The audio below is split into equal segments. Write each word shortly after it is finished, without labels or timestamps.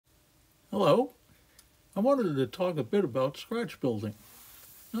Hello. I wanted to talk a bit about scratch building.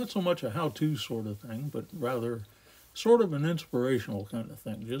 Not so much a how-to sort of thing, but rather sort of an inspirational kind of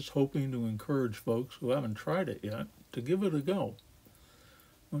thing, just hoping to encourage folks who haven't tried it yet to give it a go.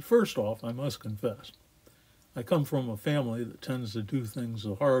 But first off, I must confess, I come from a family that tends to do things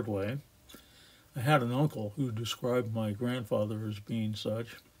the hard way. I had an uncle who described my grandfather as being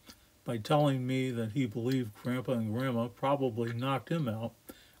such by telling me that he believed Grandpa and Grandma probably knocked him out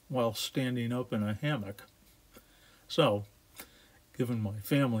while standing up in a hammock. So, given my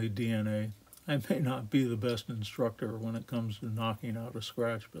family DNA, I may not be the best instructor when it comes to knocking out a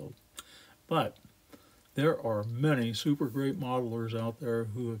scratch build. But there are many super great modelers out there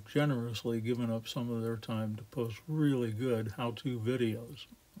who have generously given up some of their time to post really good how-to videos.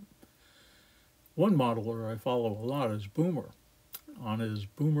 One modeler I follow a lot is Boomer on his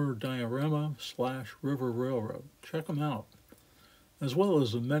Boomer Diorama / River Railroad. Check him out, as well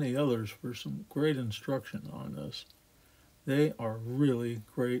as the many others for some great instruction on this. They are really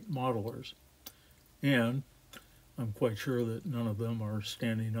great modelers, and I'm quite sure that none of them are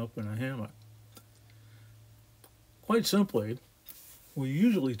standing up in a hammock. Quite simply, we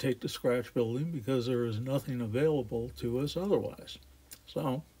usually take to scratch building because there is nothing available to us otherwise.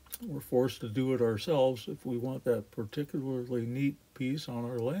 So we're forced to do it ourselves if we want that particularly neat piece on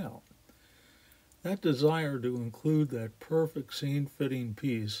our layout. That desire to include that perfect scene-fitting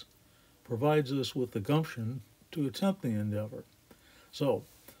piece provides us with the gumption to attempt the endeavor. So,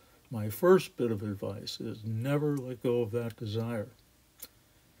 my first bit of advice is never let go of that desire.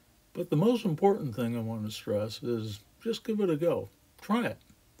 But the most important thing I want to stress is just give it a go. Try it.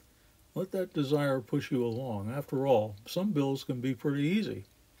 Let that desire push you along. After all, some builds can be pretty easy.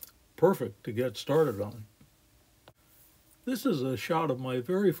 Perfect to get started on. This is a shot of my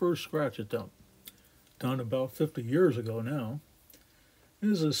very first scratch attempt, done about 50 years ago now. It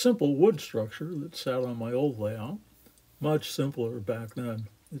is a simple wood structure that sat on my old layout. Much simpler back then.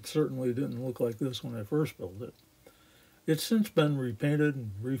 It certainly didn't look like this when I first built it. It's since been repainted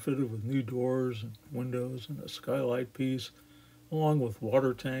and refitted with new doors and windows and a skylight piece, along with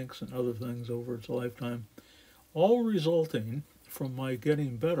water tanks and other things over its lifetime, all resulting from my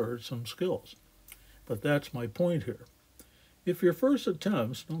getting better at some skills. But that's my point here. If your first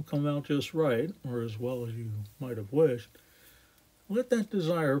attempts don't come out just right, or as well as you might have wished, let that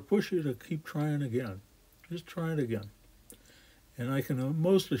desire push you to keep trying again. Just try it again. And I can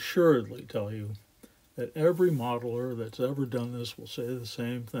most assuredly tell you that every modeler that's ever done this will say the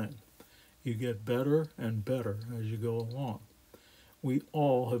same thing. You get better and better as you go along. We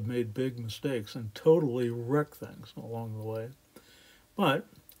all have made big mistakes and totally wrecked things along the way. But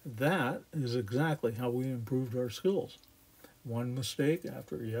that is exactly how we improved our skills. One mistake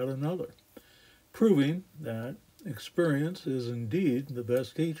after yet another, proving that experience is indeed the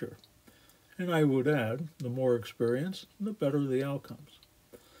best teacher. And I would add, the more experience, the better the outcomes.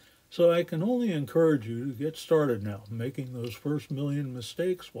 So I can only encourage you to get started now, making those first million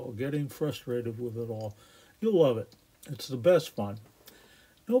mistakes while getting frustrated with it all. You'll love it. It's the best fun.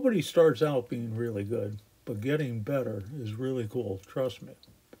 Nobody starts out being really good, but getting better is really cool, trust me.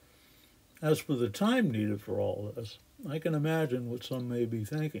 As for the time needed for all this, I can imagine what some may be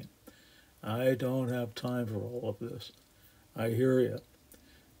thinking. I don't have time for all of this. I hear you.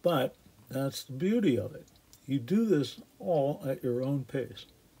 But that's the beauty of it. You do this all at your own pace.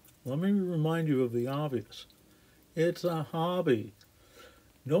 Let me remind you of the obvious. It's a hobby.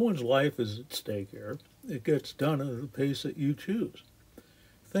 No one's life is at stake here. It gets done at the pace that you choose.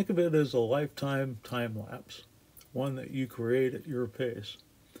 Think of it as a lifetime time lapse, one that you create at your pace.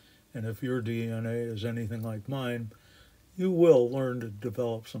 And if your DNA is anything like mine, you will learn to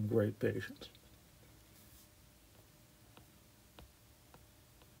develop some great patience.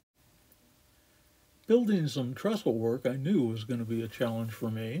 Building some trestle work I knew was going to be a challenge for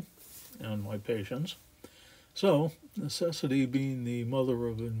me and my patience. So, necessity being the mother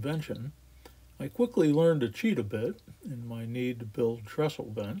of invention, I quickly learned to cheat a bit in my need to build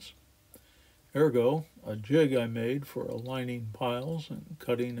trestle vents. Ergo, a jig I made for aligning piles and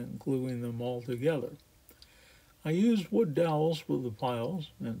cutting and gluing them all together. I used wood dowels for the piles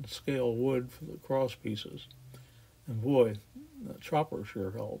and scale wood for the cross pieces. And boy, the chopper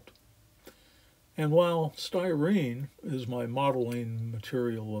sure helped. And while styrene is my modeling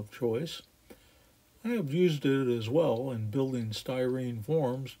material of choice, I have used it as well in building styrene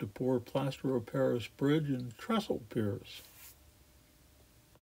forms to pour plaster of Paris bridge and trestle piers.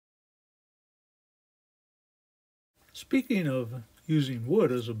 Speaking of using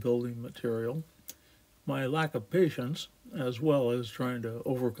wood as a building material, my lack of patience, as well as trying to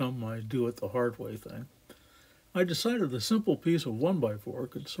overcome my do-it-the-hard-way thing, I decided a simple piece of 1x4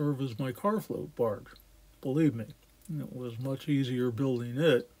 could serve as my car float barge. Believe me, it was much easier building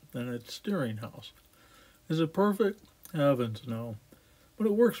it than its steering house. Is it perfect? Heavens no. But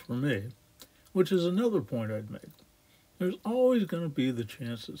it works for me, which is another point I'd make. There's always going to be the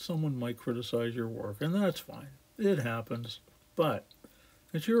chance that someone might criticize your work, and that's fine. It happens. But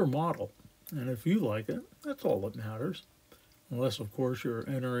it's your model, and if you like it, that's all that matters. Unless, of course, you're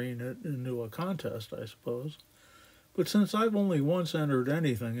entering it into a contest, I suppose. But since I've only once entered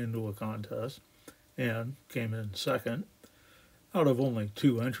anything into a contest, and came in second, out of only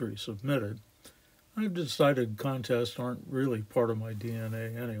 2 entries submitted, I've decided contests aren't really part of my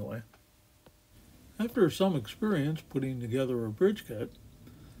DNA anyway. After some experience putting together a bridge kit,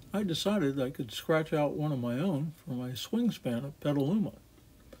 I decided I could scratch out one of my own for my swing span at Petaluma.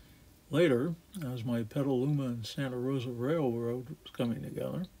 Later, as my Petaluma and Santa Rosa Railroad was coming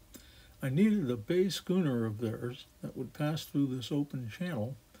together, I needed a bay schooner of theirs that would pass through this open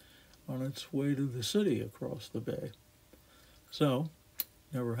channel on its way to the city across the bay. So,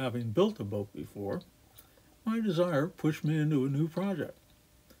 never having built a boat before, my desire pushed me into a new project.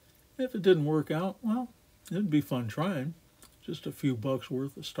 If it didn't work out, well, it'd be fun trying. Just a few bucks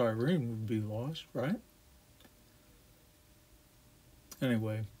worth of styrene would be lost, right?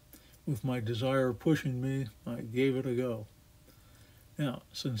 Anyway, with my desire pushing me, I gave it a go. Now,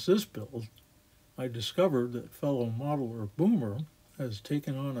 since this build, I discovered that fellow modeler Boomer has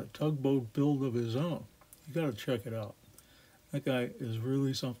taken on a tugboat build of his own. You gotta check it out. That guy is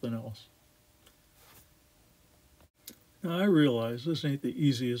really something else. Now, I realize this ain't the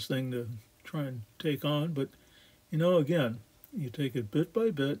easiest thing to try and take on, but again, you take it bit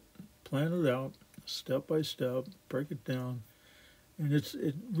by bit, plan it out, step by step, break it down, and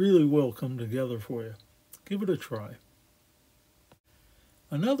it really will come together for you. Give it a try.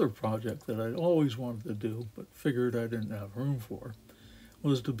 Another project that I'd always wanted to do, but figured I didn't have room for,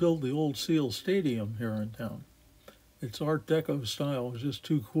 was to build the old Seal Stadium here in town. Its Art Deco style was just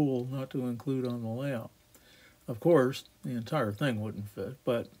too cool not to include on the layout. Of course, the entire thing wouldn't fit,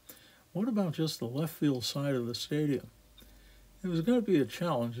 but what about just the left field side of the stadium? It was going to be a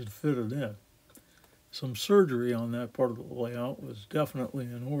challenge to fit it in. Some surgery on that part of the layout was definitely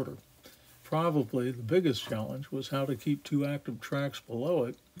in order. Probably the biggest challenge was how to keep 2 active tracks below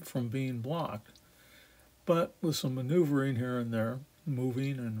it from being blocked. But with some maneuvering here and there,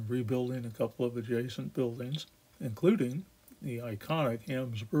 moving and rebuilding a couple of adjacent buildings, including the iconic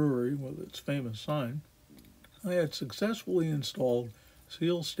Ham's Brewery with its famous sign, I had successfully installed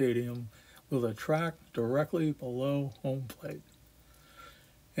Seal Stadium with a track directly below home plate.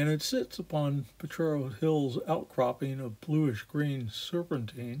 And it sits upon Potrero Hill's outcropping of bluish-green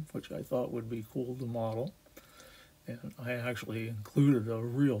serpentine, which I thought would be cool to model. And I actually included a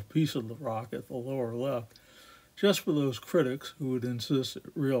real piece of the rock at the lower left, just for those critics who would insist that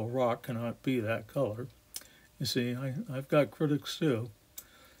real rock cannot be that color. You see, I've got critics too.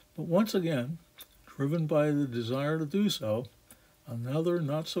 But once again, driven by the desire to do so, another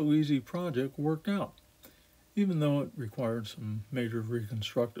not-so-easy project worked out, even though it required some major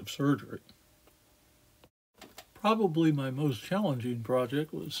reconstructive surgery. Probably my most challenging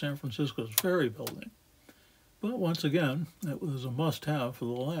project was San Francisco's ferry building, but once again, it was a must-have for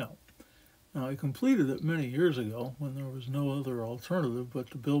the layout. Now, I completed it many years ago when there was no other alternative but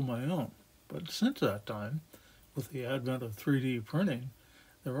to build my own, but since that time, with the advent of 3D printing,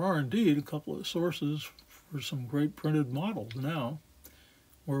 there are indeed a couple of sources for some great printed models now.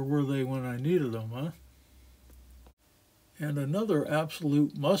 Where were they when I needed them, huh? And another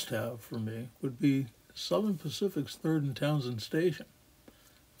absolute must-have for me would be Southern Pacific's 3rd and Townsend Station.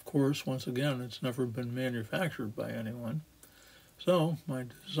 Of course, once again, it's never been manufactured by anyone. So my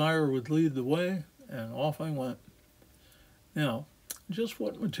desire would lead the way, and off I went. Now, just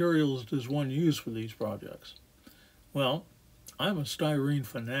what materials does one use for these projects? Well, I'm a styrene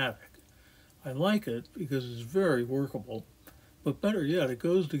fanatic. I like it because it's very workable, but better yet, it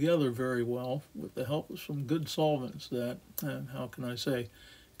goes together very well with the help of some good solvents that, how can I say,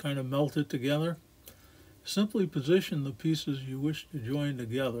 kind of melt it together. Simply position the pieces you wish to join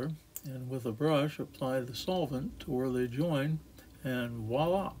together, and with a brush, apply the solvent to where they join, and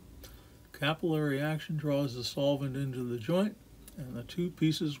voila! Capillary action draws the solvent into the joint, and the 2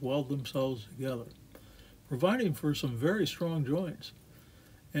 pieces weld themselves together, providing for some very strong joints,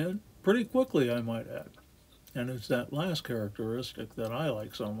 and pretty quickly, I might add. And it's that last characteristic that I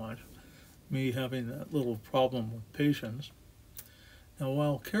like so much, me having that little problem with patience. Now,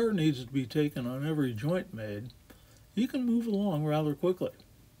 while care needs to be taken on every joint made, you can move along rather quickly,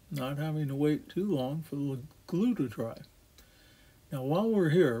 not having to wait too long for the glue to dry. Now, while we're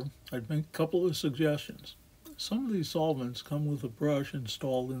here, I'd make a couple of suggestions. some of these solvents come with a brush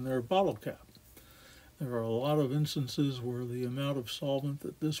installed in their bottle cap. There are a lot of instances where the amount of solvent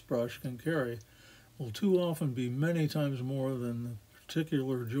that this brush can carry will too often be many times more than the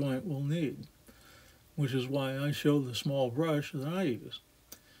particular joint will need, which is why I show the small brush that I use.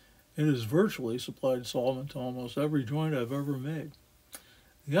 It has virtually supplied solvent to almost every joint I've ever made.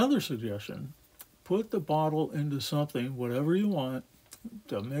 The other suggestion, put the bottle into something, whatever you want,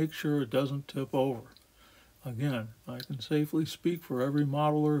 to make sure it doesn't tip over. Again, I can safely speak for every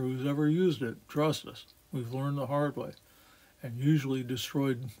modeler who's ever used it. Trust us, we've learned the hard way, and usually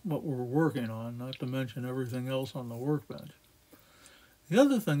destroyed what we're working on, not to mention everything else on the workbench. The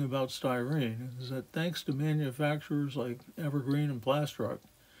other thing about styrene is that thanks to manufacturers like Evergreen and Plastruck,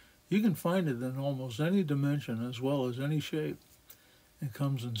 you can find it in almost any dimension as well as any shape. It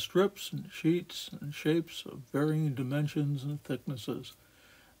comes in strips and sheets and shapes of varying dimensions and thicknesses.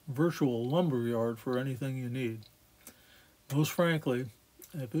 Virtual lumberyard for anything you need. Most frankly,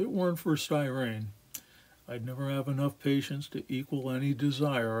 if it weren't for styrene, I'd never have enough patience to equal any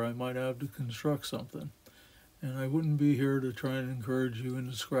desire I might have to construct something, and I wouldn't be here to try and encourage you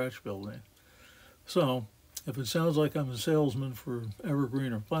into scratch building. So, if it sounds like I'm a salesman for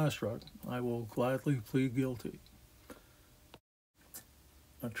Evergreen or Plastruck, I will gladly plead guilty.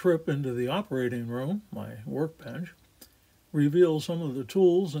 A trip into the operating room, my workbench, reveals some of the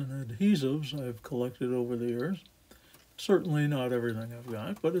tools and adhesives I've collected over the years. Certainly not everything I've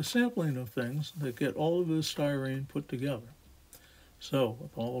got, but a sampling of things that get all of this styrene put together. So,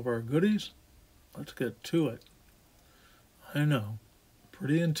 with all of our goodies, let's get to it. I know,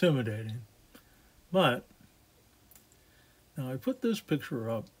 pretty intimidating, but now I put this picture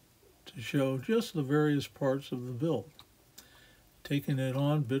up to show just the various parts of the build. Taking it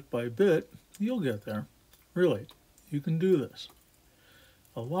on bit by bit, you'll get there. Really. You can do this.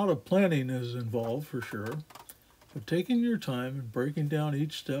 A lot of planning is involved for sure, but taking your time and breaking down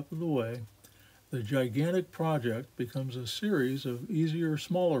each step of the way, the gigantic project becomes a series of easier,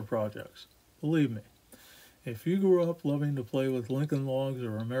 smaller projects. Believe me, if you grew up loving to play with Lincoln logs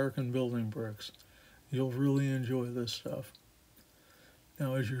or American building bricks, you'll really enjoy this stuff.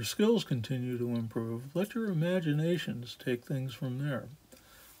 Now, as your skills continue to improve, let your imaginations take things from there.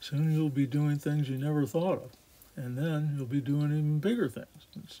 Soon you'll be doing things you never thought of. And then you'll be doing even bigger things,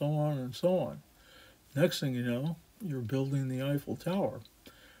 and so on and so on. Next thing you know, you're building the Eiffel Tower,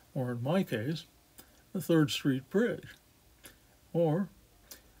 or in my case, the 3rd Street Bridge, or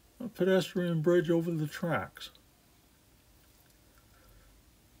a pedestrian bridge over the tracks.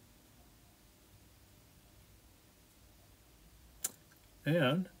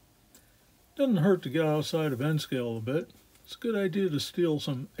 And it doesn't hurt to get outside of N-scale a bit. It's a good idea to steal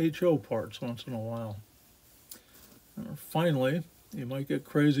some HO parts once in a while. Finally, you might get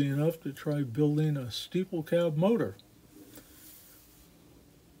crazy enough to try building a steeple cab motor.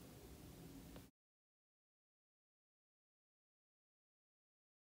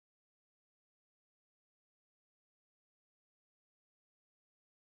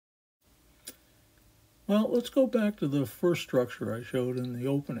 Well, let's go back to the first structure I showed in the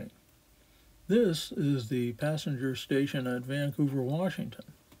opening. This is the passenger station at Vancouver, Washington.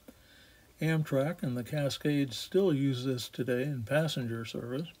 Amtrak and the Cascades still use this today in passenger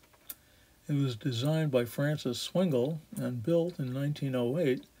service. It was designed by Francis Swingle and built in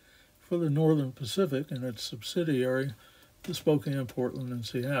 1908 for the Northern Pacific and its subsidiary, the Spokane, Portland, and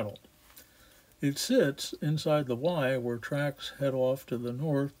Seattle. It sits inside the Y where tracks head off to the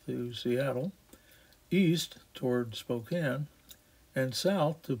north to Seattle, east toward Spokane, and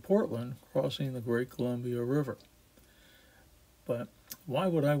south to Portland, crossing the Great Columbia River. But why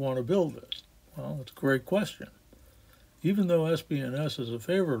would I want to build this? Well, it's a great question. Even though SB&S is a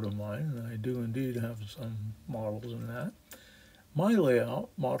favorite of mine, and I do indeed have some models in that, my layout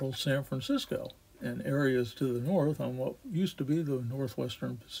models San Francisco and areas to the north on what used to be the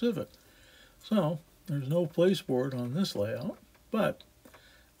Northwestern Pacific. So there's no place for it on this layout, but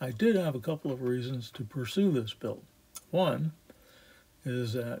I did have a couple of reasons to pursue this build. One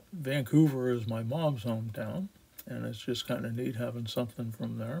is that Vancouver is my mom's hometown, and it's just kind of neat having something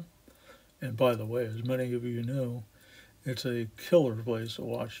from there. And by the way, as many of you know, it's a killer place to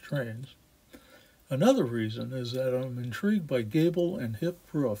watch trains. Another reason is that I'm intrigued by gable and hip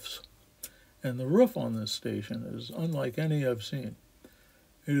roofs, and the roof on this station is unlike any I've seen.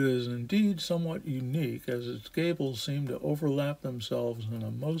 It is indeed somewhat unique, as its gables seem to overlap themselves in a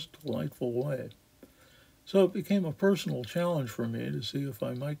most delightful way. So it became a personal challenge for me to see if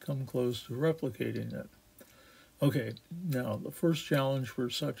I might come close to replicating it. Okay, now the first challenge for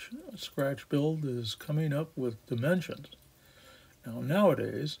such a scratch build is coming up with dimensions. Now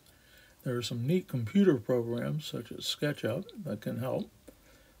nowadays, There are some neat computer programs such as SketchUp that can help.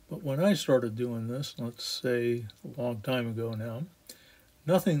 But when I started doing this, let's say a long time ago now,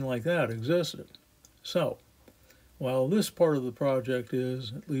 nothing like that existed. So, while this part of the project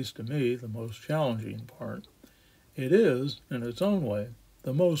is, at least to me, the most challenging part, it is, in its own way,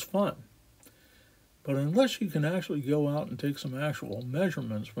 the most fun. But unless you can actually go out and take some actual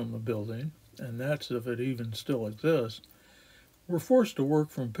measurements from the building, and that's if it even still exists, we're forced to work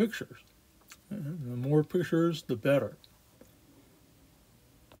from pictures. And the more pictures, the better.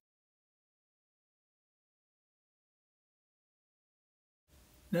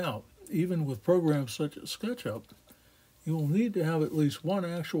 Now, even with programs such as SketchUp, you will need to have at least one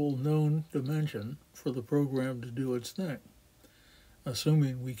actual known dimension for the program to do its thing.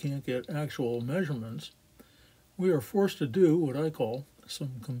 Assuming we can't get actual measurements, we are forced to do what I call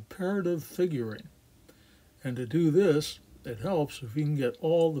some comparative figuring. And to do this, it helps if you can get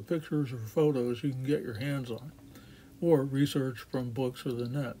all the pictures or photos you can get your hands on, or research from books or the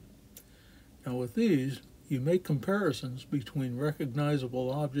net. Now with these, you make comparisons between recognizable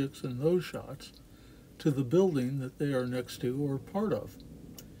objects in those shots to the building that they are next to or part of.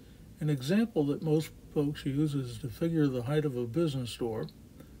 An example that most folks use is to figure the height of a business door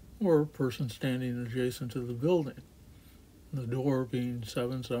or a person standing adjacent to the building, the door being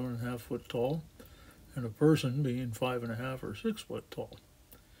 7.5 foot tall, and a person being 5.5 or 6 foot tall.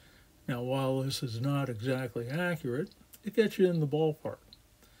 Now, while this is not exactly accurate, it gets you in the ballpark.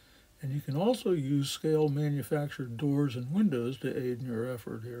 And you can also use scale manufactured doors and windows to aid in your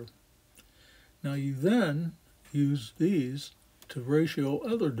effort here. Now you then use these to ratio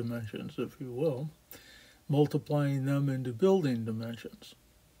other dimensions, if you will, multiplying them into building dimensions.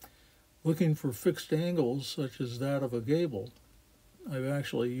 Looking for fixed angles such as that of a gable, I've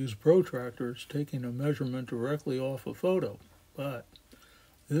actually used protractors taking a measurement directly off a photo, but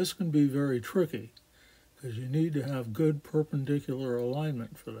this can be very tricky because you need to have good perpendicular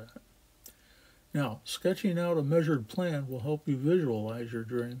alignment for that. Now, sketching out a measured plan will help you visualize your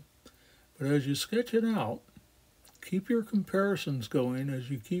dream, but as you sketch it out, keep your comparisons going as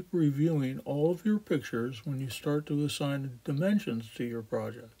you keep reviewing all of your pictures when you start to assign dimensions to your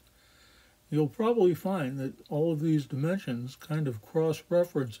project. You'll probably find that all of these dimensions kind of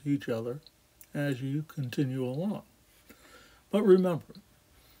cross-reference each other as you continue along. But remember,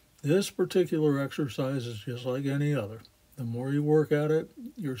 this particular exercise is just like any other. The more you work at it,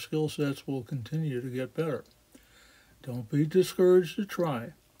 your skill sets will continue to get better. Don't be discouraged to try.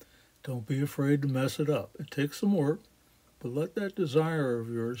 Don't be afraid to mess it up. It takes some work, but let that desire of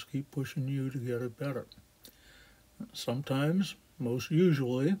yours keep pushing you to get it better. Sometimes, most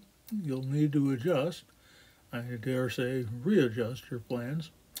usually, you'll need to adjust, I dare say readjust your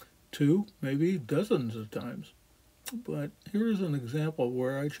plans, 2, maybe dozens of times. But here is an example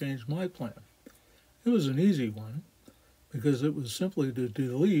where I changed my plan. It was an easy one, because it was simply to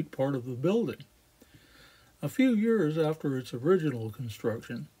delete part of the building. A few years after its original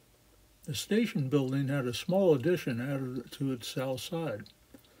construction, the station building had a small addition added to its south side.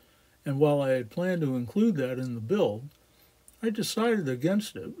 And while I had planned to include that in the build, I decided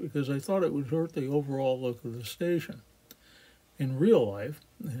against it because I thought it would hurt the overall look of the station. In real life,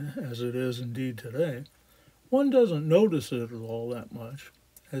 as it is indeed today, one doesn't notice it at all that much,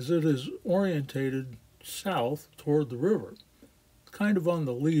 as it is orientated south toward the river, kind of on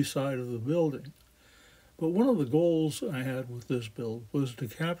the lee side of the building. But one of the goals I had with this build was to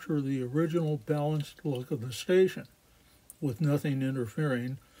capture the original balanced look of the station, with nothing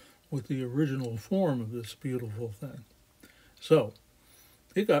interfering with the original form of this beautiful thing. So,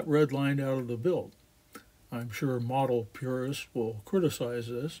 it got redlined out of the build. I'm sure model purists will criticize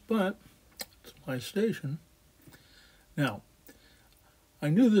this, but it's my station. Now, I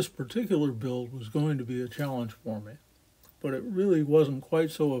knew this particular build was going to be a challenge for me, but it really wasn't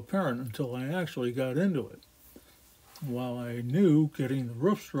quite so apparent until I actually got into it. While I knew getting the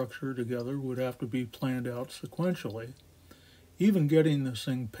roof structure together would have to be planned out sequentially, even getting this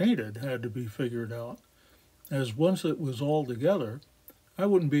thing painted had to be figured out, as once it was all together, I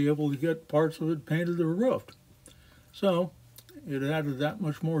wouldn't be able to get parts of it painted or roofed. So it added that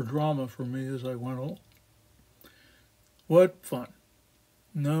much more drama for me as I went along. What fun!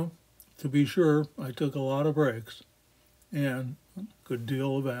 No, to be sure, I took a lot of breaks and a good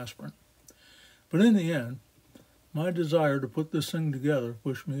deal of aspirin. But in the end, my desire to put this thing together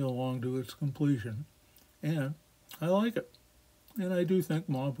pushed me along to its completion, and I like it. And I do think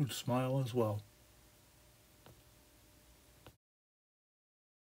Mom would smile as well.